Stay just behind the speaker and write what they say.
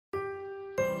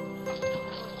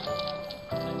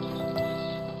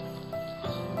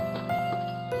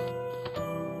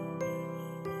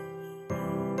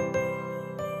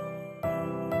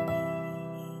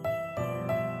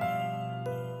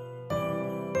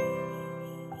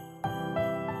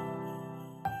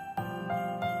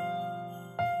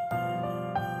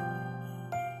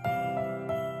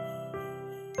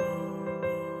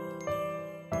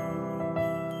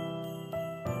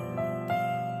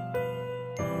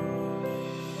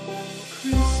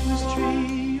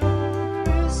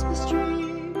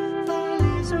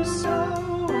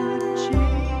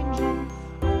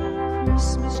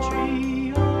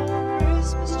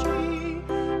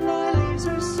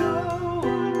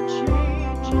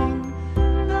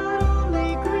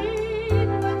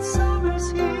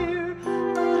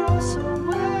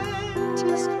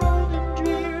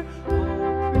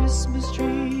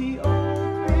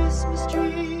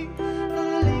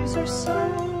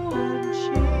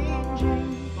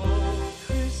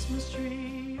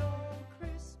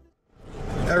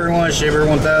Everyone, Shabear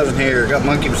 1000 here. Got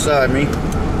Monkey beside me.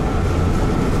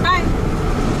 Hi.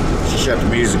 She shut the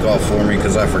music off for me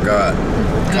because I forgot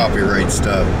copyright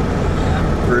stuff.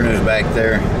 Bruno's back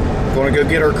there. Going to go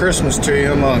get our Christmas tree,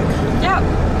 huh, Monk? Yep.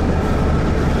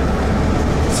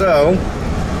 So,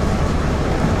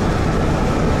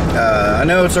 I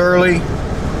know it's early,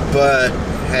 but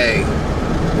hey,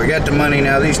 we got the money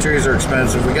now. These trees are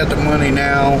expensive. We got the money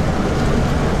now,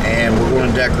 and we're going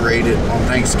to decorate it on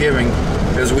Thanksgiving.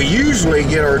 Because we usually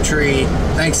get our tree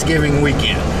Thanksgiving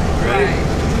weekend, right?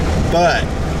 But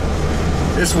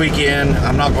this weekend,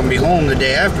 I'm not going to be home the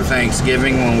day after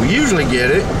Thanksgiving when we usually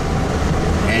get it.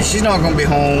 And she's not going to be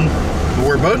home, but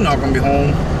we're both not going to be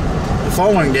home the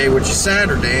following day, which is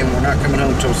Saturday, and we're not coming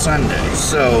home till Sunday.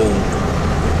 So,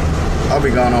 I'll be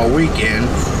gone all weekend.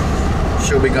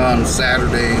 She'll be gone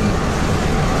Saturday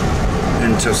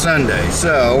until Sunday.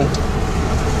 So,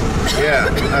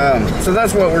 yeah, so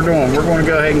that's what we're doing. We're going to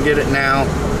go ahead and get it now.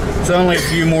 It's only a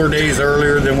few more days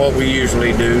earlier than what we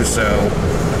usually do, so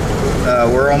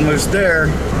we're almost there,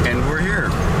 and we're here.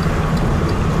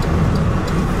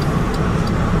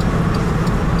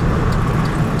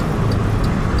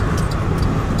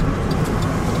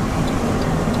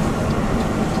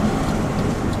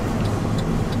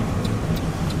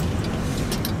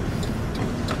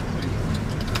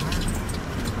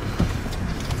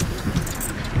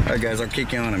 Alright guys, I'll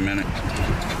kick you on in a minute.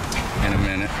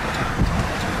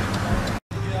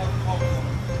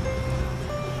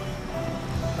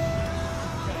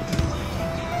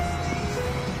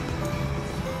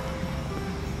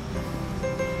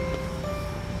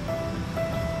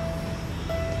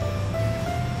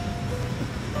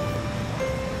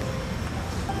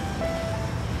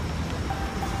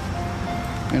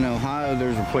 In Ohio,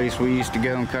 there's a place we used to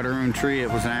go and cut our own tree. It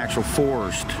was an actual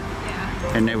forest.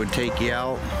 And they would take you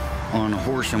out on a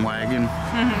horse and wagon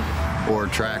or a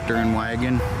tractor and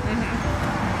wagon,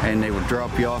 and they would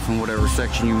drop you off in whatever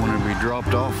section you wanted to be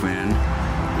dropped off in.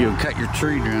 You would cut your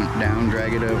tree down,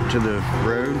 drag it up to the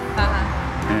road,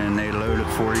 and they load it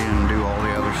for you and do all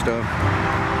the other stuff.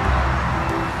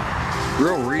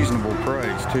 Real reasonable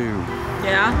price too.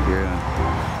 Yeah?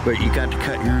 Yeah. But you got to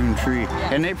cut your own tree.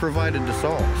 Yeah. And they provided the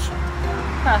saws.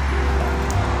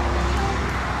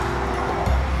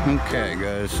 Okay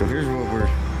guys, so here's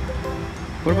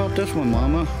what about this one,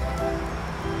 Mama?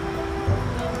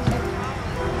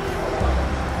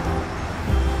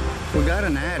 We got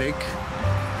an attic.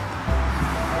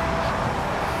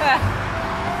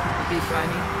 It'd be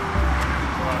funny.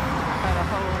 Cut a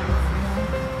hole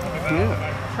in Yeah.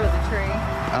 for the tree.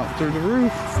 Out through the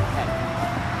roof.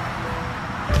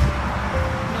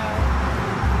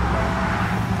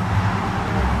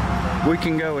 We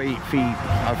can go 8 feet.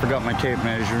 I forgot my tape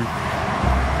measure.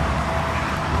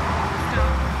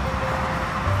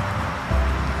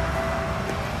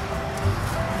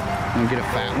 Want to get a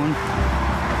fat one?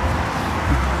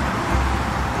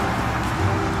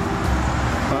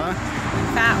 Huh?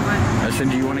 Fat one. I said,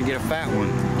 do you want to get a fat one?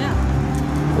 Yeah.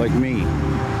 Like me.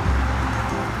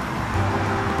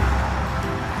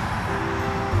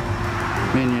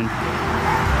 Minion.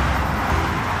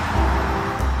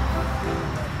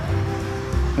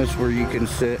 That's where you can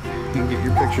sit and get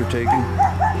your picture taken.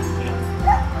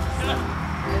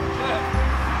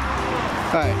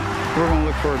 Alright, we're gonna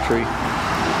look for a tree.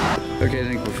 Okay, I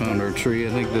think we found our tree. I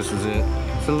think this is it.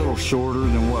 It's a little shorter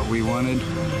than what we wanted,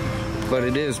 but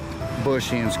it is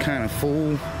bushy and it's kind of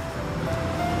full.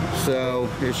 So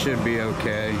it should be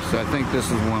okay. So I think this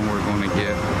is one we're gonna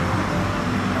get.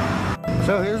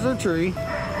 So here's our tree.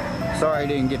 Sorry I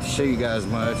didn't get to show you guys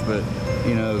much, but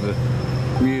you know, the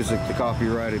music, the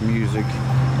copyrighted music.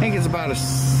 I think it's about a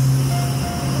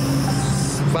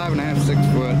 5.5, 6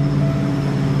 foot.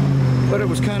 But it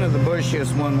was kind of the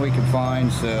bushiest one we could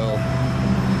find, so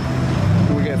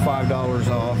we get $5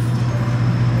 off.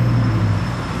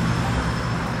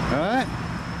 Alright,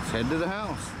 let's head to the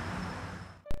house.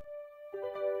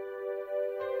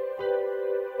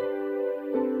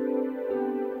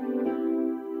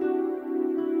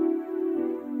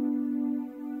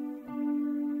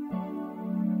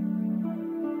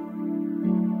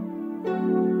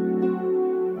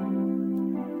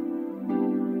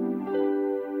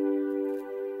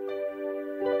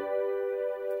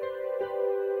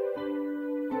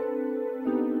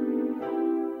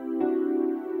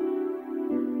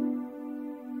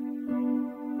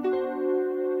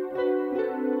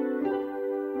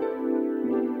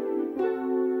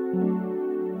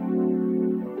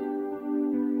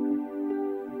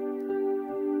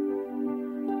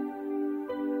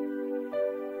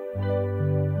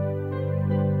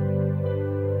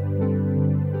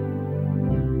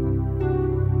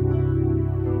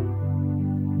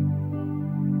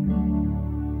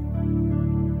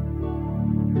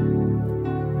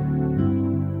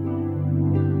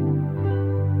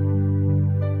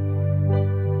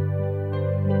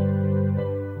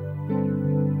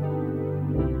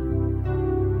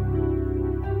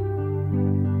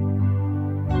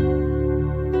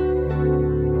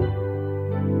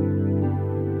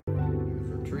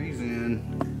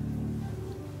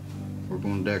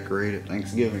 gonna decorate it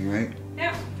Thanksgiving, right?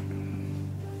 Yep.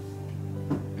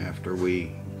 After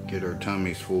we get our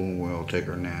tummies full, we'll take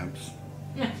our naps.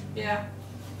 Yeah.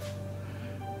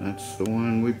 That's the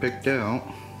one we picked out.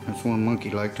 That's one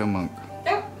monkey liked to monk.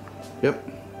 Yep. Yep.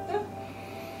 Yep.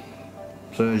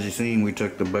 So as you seen, we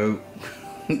took the boat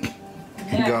and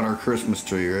got our Christmas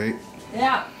tree, right?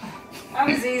 Yeah. That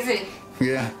was easy.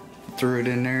 Yeah. Threw it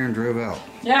in there and drove out.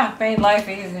 Yeah, made life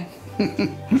easy.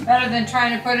 Better than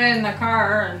trying to put it in the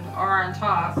car or on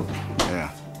top.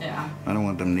 Yeah. Yeah. I don't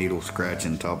want them needles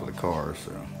scratching top of the car,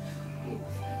 so.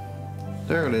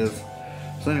 There it is.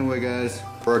 So anyway, guys,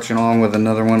 approaching on with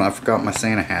another one. I forgot my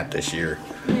Santa hat this year.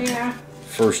 Yeah.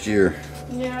 First year.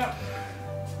 Yeah.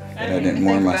 I didn't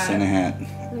wear my Santa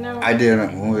hat. No. I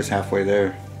didn't when we was halfway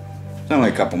there. It's only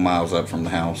a couple miles up from the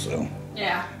house, so.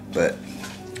 Yeah. But,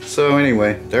 so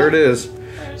anyway, there it is.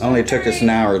 Only took us an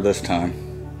hour this time.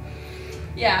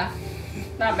 Yeah.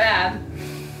 Not bad.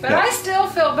 But Yeah. I still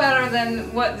feel better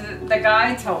than what the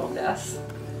guy told us.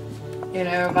 You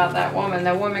know, about that woman.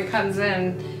 The woman comes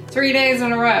in 3 days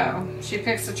in a row. She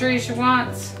picks the tree she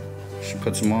wants. She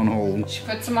puts them on hold. She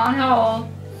puts them on hold.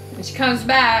 And she comes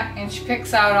back and she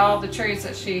picks out all the trees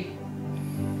that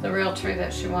the real tree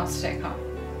that she wants to take home.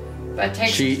 But it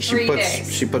takes 3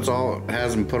 days. She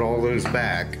has them put all those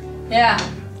back. Yeah.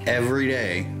 Every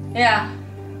day. Yeah.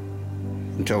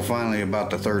 Until finally, about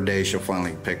the 3rd day, she'll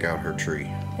finally pick out her tree.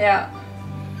 Yeah.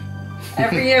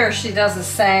 Every year she does the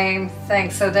same thing,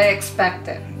 so they expect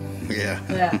it. Yeah.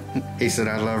 Yeah. He said,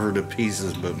 I love her to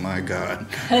pieces, but my God.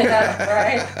 Yeah,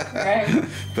 right, right.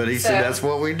 But he said, that's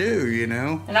what we do, you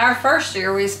know? In our first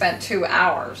year, we spent 2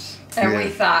 hours. And Yeah. we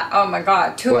thought, oh my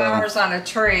God, 2 hours on a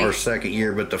tree. Our second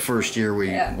year, but the first year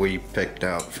we picked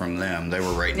out from them. They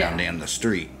were right down the end of the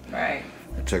street. Right.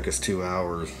 It took us 2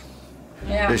 hours.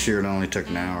 Yeah. This year it only took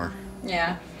an hour.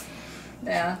 Yeah.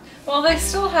 Yeah. Well, they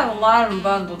still have a lot of them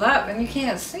bundled up, and you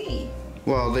can't see.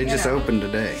 Well, they just opened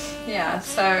today. Yeah,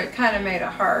 so it kind of made it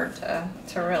hard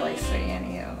to really see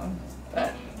any of them.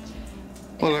 But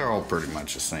well, they're all pretty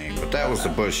much the same, but that was the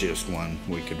bushiest one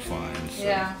we could find. So.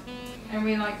 yeah, and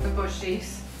we like the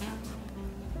bushies.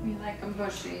 We like them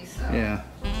bushy, so. Yeah.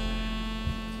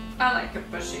 I like it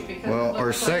bushy because. Well, our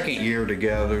like second year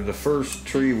together, the first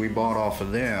tree we bought off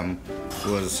of them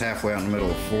was halfway out in the middle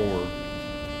of the floor.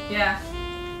 Yeah.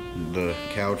 The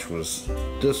couch was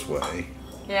this way.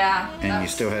 Yeah. And you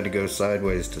still had to go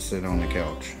sideways to sit on the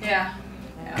couch. Yeah.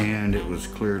 Yeah. And it was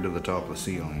clear to the top of the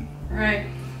ceiling. Right.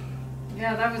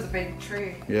 Yeah, that was a big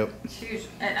tree. Yep. It's huge.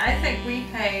 And I think we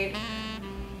paid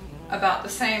about the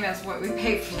same as what we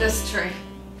paid for this tree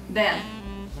then.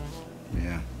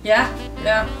 Yeah. Yeah?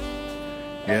 Yeah.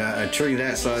 Yeah, a tree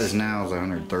that size now is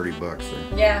 $130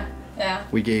 there. Yeah. Yeah.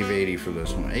 We gave 80 for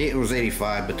this one. It was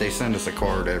 85, but they send us a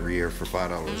card every year for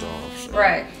 $5 off. So.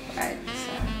 Right. Right.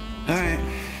 So. All right.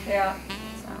 Yeah.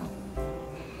 So.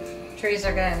 Trees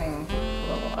are getting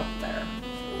a little up there.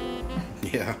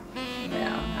 Yeah.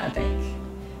 Yeah. I think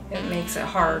it makes it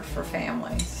hard for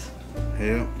families.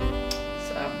 Yeah.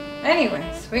 So.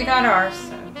 Anyways, we got ours.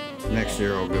 So. Next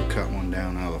year I'll go cut one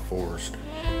down out of the forest.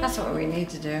 That's what we need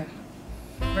to do.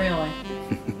 Really.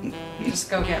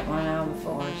 Just go get one out of the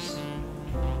forest.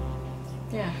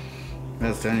 Yeah.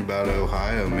 That's the thing about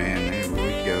Ohio, man. We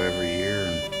go every year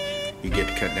and you get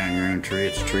to cut down your own tree.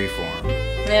 It's a tree farm.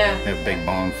 Yeah. They have a big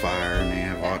bonfire and they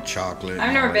have hot chocolate.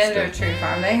 I've never been to a tree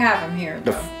farm. They have them here,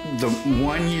 though. The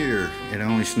 1 year, it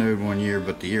only snowed 1 year,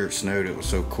 but the year it snowed, it was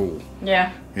so cool.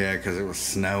 Yeah. Yeah, because it was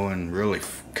snowing, really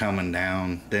coming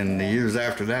down. Then the years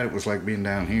after that, it was like being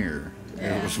down here.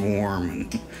 Yeah. It was warm.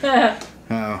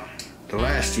 And the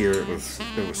last year, it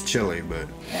was chilly, but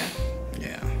Yeah.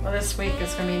 yeah. Well, this week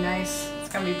is going to be nice. It's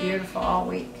going to be beautiful all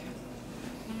week.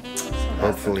 So that's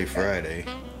Hopefully gonna be good. Friday.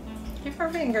 Keep our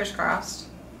fingers crossed.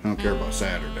 I don't care about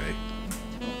Saturday.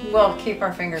 We'll keep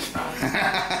our fingers crossed.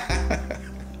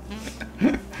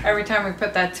 Every time we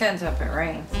put that tent up, it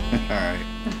rains. All right.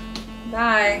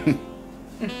 Bye.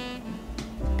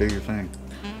 Do your thing.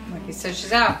 Monkey said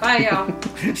she's out. Bye, y'all.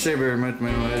 Shabear, mental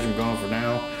legend, gone for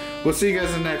now. We'll see you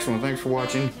guys in the next one. Thanks for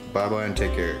watching. Bye-bye and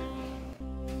take care.